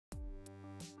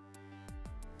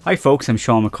Hi folks, I'm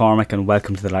Sean McCormick and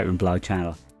welcome to the Lightroom blog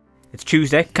channel. It's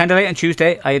Tuesday, kind of late on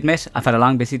Tuesday, I admit. I've had a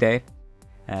long busy day,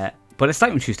 but it's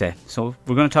Lightroom Tuesday, so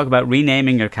we're going to talk about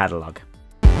renaming your catalog.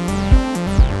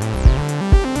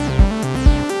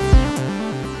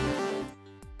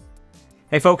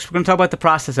 Hey folks, we're going to talk about the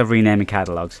process of renaming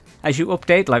catalogs. As you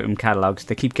update Lightroom catalogs,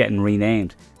 they keep getting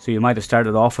renamed. So you might have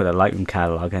started off with a Lightroom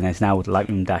catalog and it's now with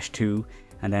Lightroom-2,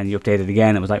 and then you update it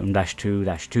again, it was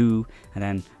Lightroom-2-2, and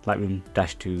then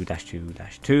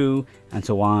Lightroom-2-2-2, and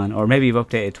so on. Or maybe you've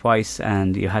updated twice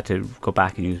and you had to go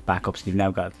back and use backups, and you've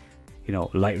now got, you know,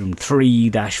 Lightroom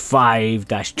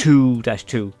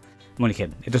 3-5-2-2. I'm only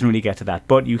kidding, it doesn't really get to that,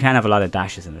 but you can have a lot of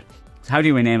dashes in it. So how do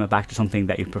you rename it back to something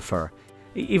that you prefer?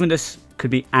 Even this could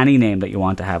be any name that you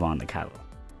want to have on the catalog.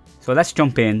 So let's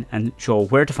jump in and show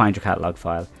where to find your catalog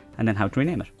file and then how to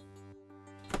rename it.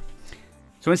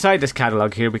 So inside this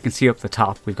catalog here, we can see up the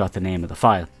top we've got the name of the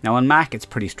file. Now on Mac it's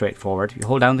pretty straightforward. You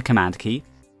hold down the command key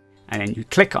and then you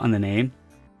click on the name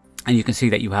and you can see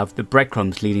that you have the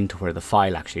breadcrumbs leading to where the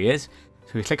file actually is.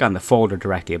 So we click on the folder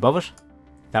directly above it.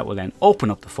 That will then open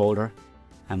up the folder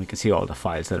and we can see all the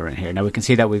files that are in here. Now we can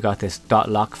see that we've got this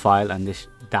 .lock file and this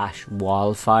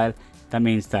 -wall file. That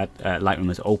means that Lightroom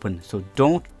is open. So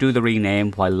don't do the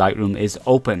rename while Lightroom is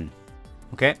open.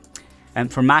 Okay? And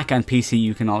for Mac and PC,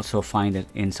 you can also find it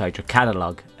inside your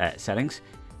catalog settings.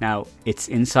 Now it's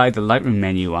inside the Lightroom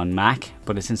menu on Mac,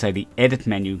 but it's inside the edit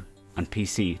menu on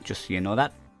PC, just so you know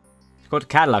that. So go to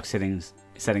catalog settings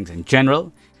in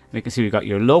general. We can see we've got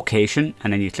your location,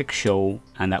 and then you click show,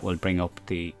 and that will bring up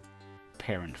the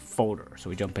parent folder. So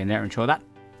we jump in there and show that.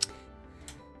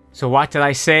 So what did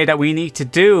I say that we need to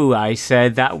do? I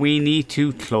said that we need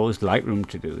to close Lightroom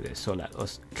to do this. So let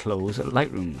us close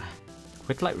Lightroom.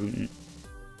 Quit Lightroom.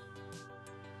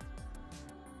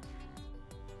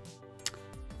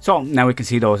 So now we can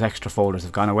see those extra folders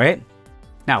have gone away.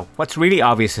 Now what's really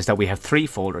obvious is that we have 3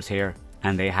 folders here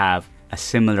and they have a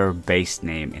similar base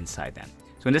name inside them.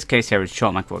 So in this case here it's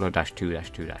Short Mac Photo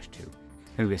 -2-2-2.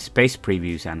 Then we have space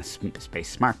previews and a space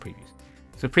smart previews.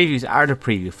 So previews are the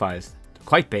preview files. They're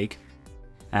quite big.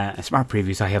 Smart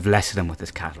previews, I have less of them with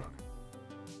this catalog.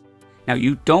 Now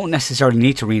you don't necessarily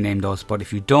need to rename those, but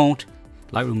if you don't,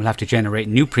 Lightroom will have to generate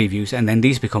new previews and then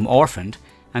these become orphaned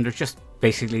and they're just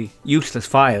basically useless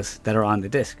files that are on the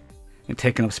disk and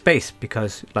taking up space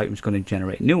because Lightroom's going to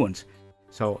generate new ones.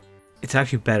 So it's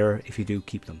actually better if you do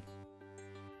keep them.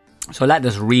 So let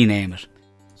us rename it.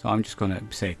 So I'm just going to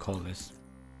say call this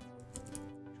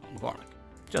Sean McCormick,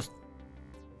 just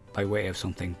by way of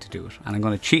something to do it. And I'm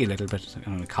going to cheat a little bit, so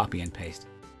I'm going to copy and paste.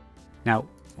 Now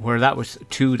where that was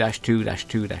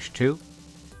 2-2-2-2,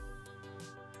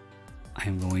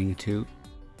 I'm going to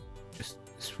just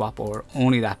swap over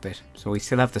only that bit. So we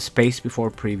still have the space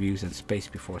before previews and space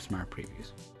before smart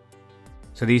previews.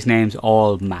 So these names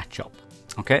all match up.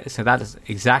 Okay, so that is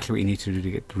exactly what you need to do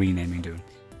to get the renaming doing.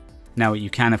 Now you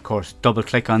can of course double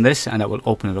click on this and that will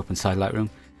open it up inside Lightroom.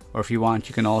 Or if you want,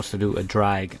 you can also do a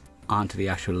drag onto the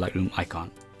actual Lightroom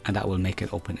icon and that will make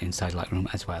it open inside Lightroom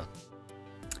as well.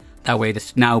 That way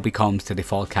this now becomes the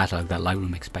default catalog that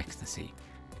Lightroom expects to see.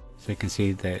 So you can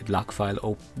see the lock file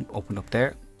opened up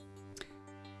there.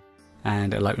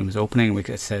 And Lightroom is opening.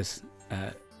 It says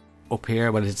up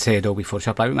here, what does it say? Adobe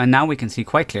Photoshop Lightroom. And now we can see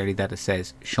quite clearly that it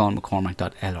says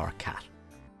seanmccormick.lrcat.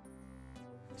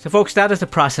 So folks, that is the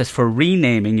process for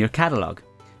renaming your catalog.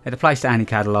 It applies to any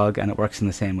catalog and it works in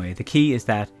the same way. The key is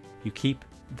that you keep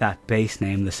that base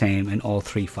name the same in all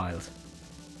 3 files.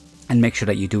 And make sure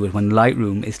that you do it when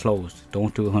Lightroom is closed.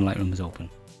 Don't do it when Lightroom is open.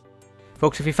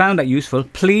 Folks, if you found that useful,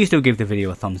 please do give the video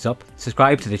a thumbs up.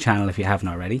 Subscribe to the channel if you haven't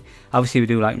already. Obviously we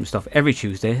do Lightroom stuff every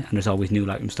Tuesday and there's always new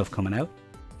Lightroom stuff coming out.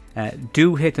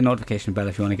 Do hit the notification bell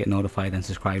if you want to get notified, and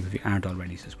subscribe if you aren't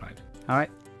already subscribed.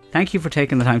 Alright, thank you for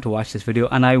taking the time to watch this video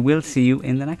and I will see you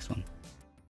in the next one.